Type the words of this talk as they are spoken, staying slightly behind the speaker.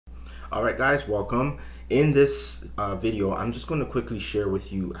All right, guys, welcome. In this video, I'm just going to quickly share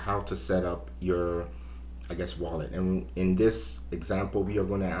with you how to set up your, wallet. And in this example, we are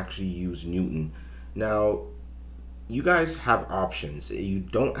going to actually use Newton. Now, you guys have options. You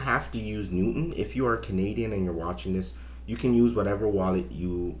don't have to use Newton. If you are Canadian and you're watching this, you can use whatever wallet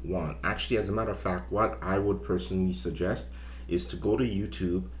you want. Actually, as a matter of fact, what I would personally suggest is to go to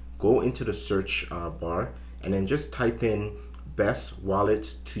YouTube, go into the search bar, and then just type in best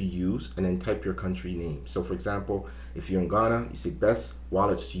wallets to use and then type your country name. So for example, if you're in Ghana, you say best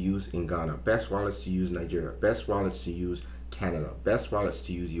wallets to use in Ghana, best wallets to use Nigeria, best wallets to use Canada, best wallets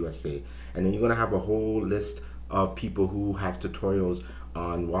to use USA. And then you're going to have a whole list of people who have tutorials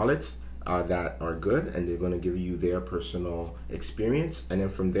on wallets that are good, and they're going to give you their personal experience, and then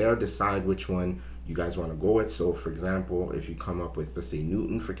from there decide which one you guys want to go with. So for example, if you come up with, let's say,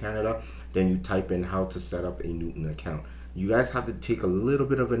 Newton for Canada, then you type in how to set up a Newton account. You guys have to take a little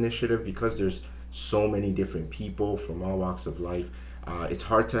bit of initiative because there's so many different people from all walks of life. It's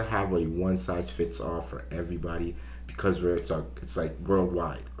hard to have a one size fits all for everybody because it's like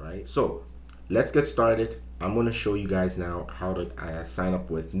worldwide, right? So let's get started. I'm going to show you guys now how to sign up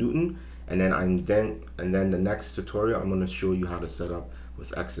with Newton, and then the next tutorial I'm going to show you how to set up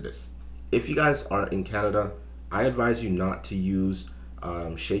with Exodus. If you guys are in Canada, I advise you not to use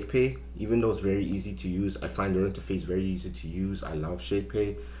ShakePay, even though it's very easy to use. I find their interface very easy to use. I love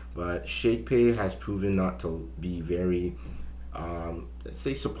ShakePay, but ShakePay has proven not to be very, let's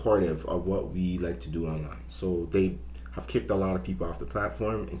say, supportive of what we like to do online. So they have kicked a lot of people off the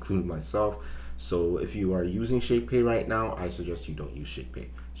platform, including myself. So if you are using ShakePay right now, I suggest you don't use ShakePay.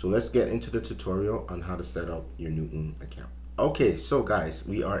 So let's get into the tutorial on how to set up your Newton account. Okay, so guys,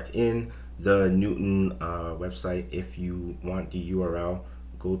 we are in the Newton website. If you want the URL,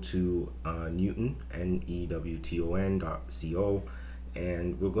 go to Newton, NEWTON.co,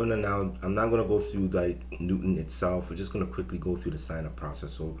 and we're gonna now, I'm not gonna go through like Newton itself, we're just gonna quickly go through the sign up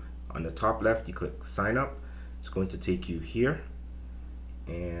process. So on the top left, you click sign up. It's going to take you here,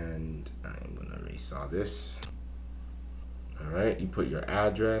 and I'm gonna erase all this. All right, you put your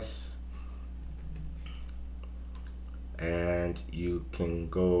address, and you can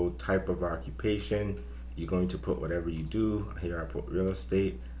go type of occupation. You're going to put whatever you do. Here I put real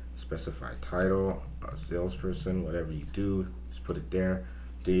estate, specify title, salesperson, whatever you do, just put it there.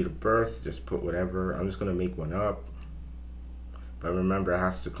 Date of birth, just put whatever. I'm just gonna make one up, but remember it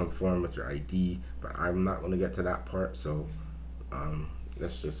has to conform with your ID, but I'm not gonna get to that part. So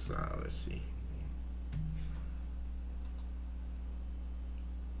let's just let's see.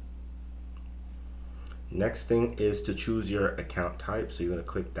 Next thing is to choose your account type. So you're going to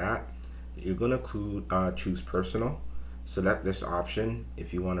click that. You're going to choose personal. Select this option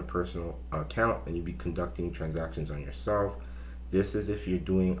if you want a personal account and you'll be conducting transactions on yourself. This is if you're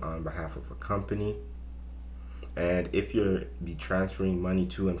doing on behalf of a company. And if you're be transferring money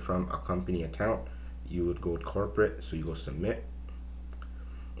to and from a company account, you would go corporate. So you go submit.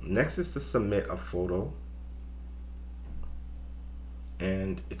 Next is to submit a photo.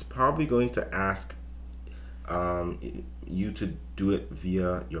 And it's probably going to ask you to do it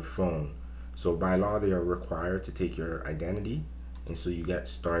via your phone. So by law, they are required to take your identity, and so you get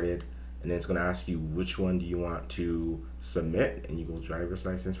started, and then it's going to ask you which one do you want to submit, and you go driver's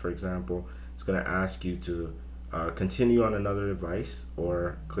license, for example. It's going to ask you to continue on another device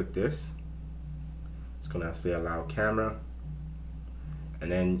or click this. It's going to say allow camera,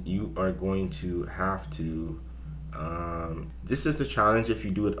 and then you are going to have to this is the challenge if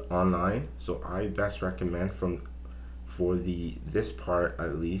you do it online. So I best recommend for this part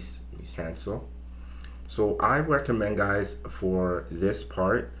at least, cancel. So I recommend, guys, for this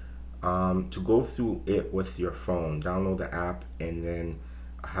part to go through it with your phone. Download the app and then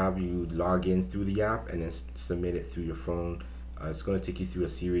have you log in through the app and then submit it through your phone. It's going to take you through a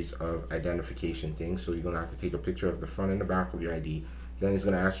series of identification things. So you're going to have to take a picture of the front and the back of your ID. Then it's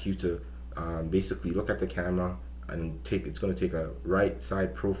going to ask you to basically look at the camera, and it's going to take a right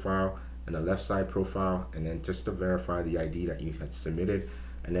side profile and a left side profile, and then just to verify the ID that you had submitted.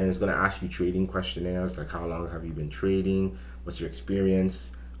 And then it's going to ask you trading questionnaires, like how long have you been trading, what's your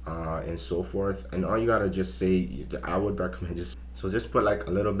experience, and so forth. And all you gotta just say, I would recommend just put like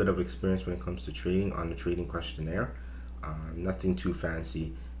a little bit of experience when it comes to trading on the trading questionnaire. Nothing too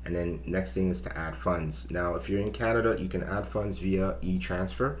fancy. And then next thing is to add funds. Now if you're in Canada, you can add funds via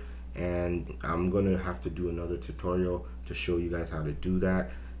e-transfer, and I'm gonna have to do another tutorial to show you guys how to do that.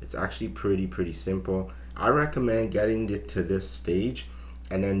 It's actually pretty simple. I recommend getting it to this stage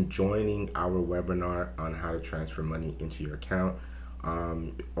and then joining our webinar on how to transfer money into your account,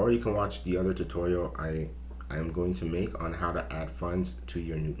 or you can watch the other tutorial I I am going to make on how to add funds to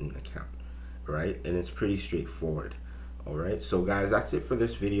your Newton account. Right, and it's pretty straightforward. All right, so guys, that's it for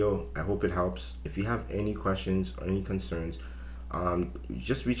this video. I hope it helps. If you have any questions or any concerns,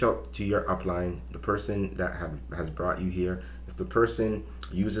 just reach out to your upline, the person that has brought you here. If the person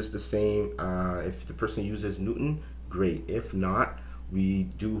uses the same, if the person uses Newton, great. If not, we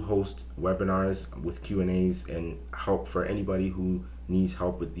do host webinars with Q&As and help for anybody who needs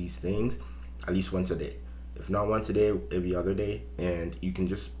help with these things, at least once a day. If not once a day, every other day, and you can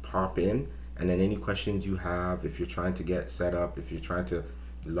just pop in. And then any questions you have, if you're trying to get set up, if you're trying to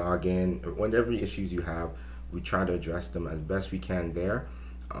log in, or whatever issues you have, we try to address them as best we can there,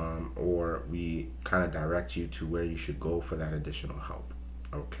 or we kind of direct you to where you should go for that additional help.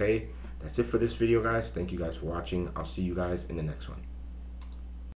 Okay, that's it for this video, guys. Thank you guys for watching. I'll see you guys in the next one.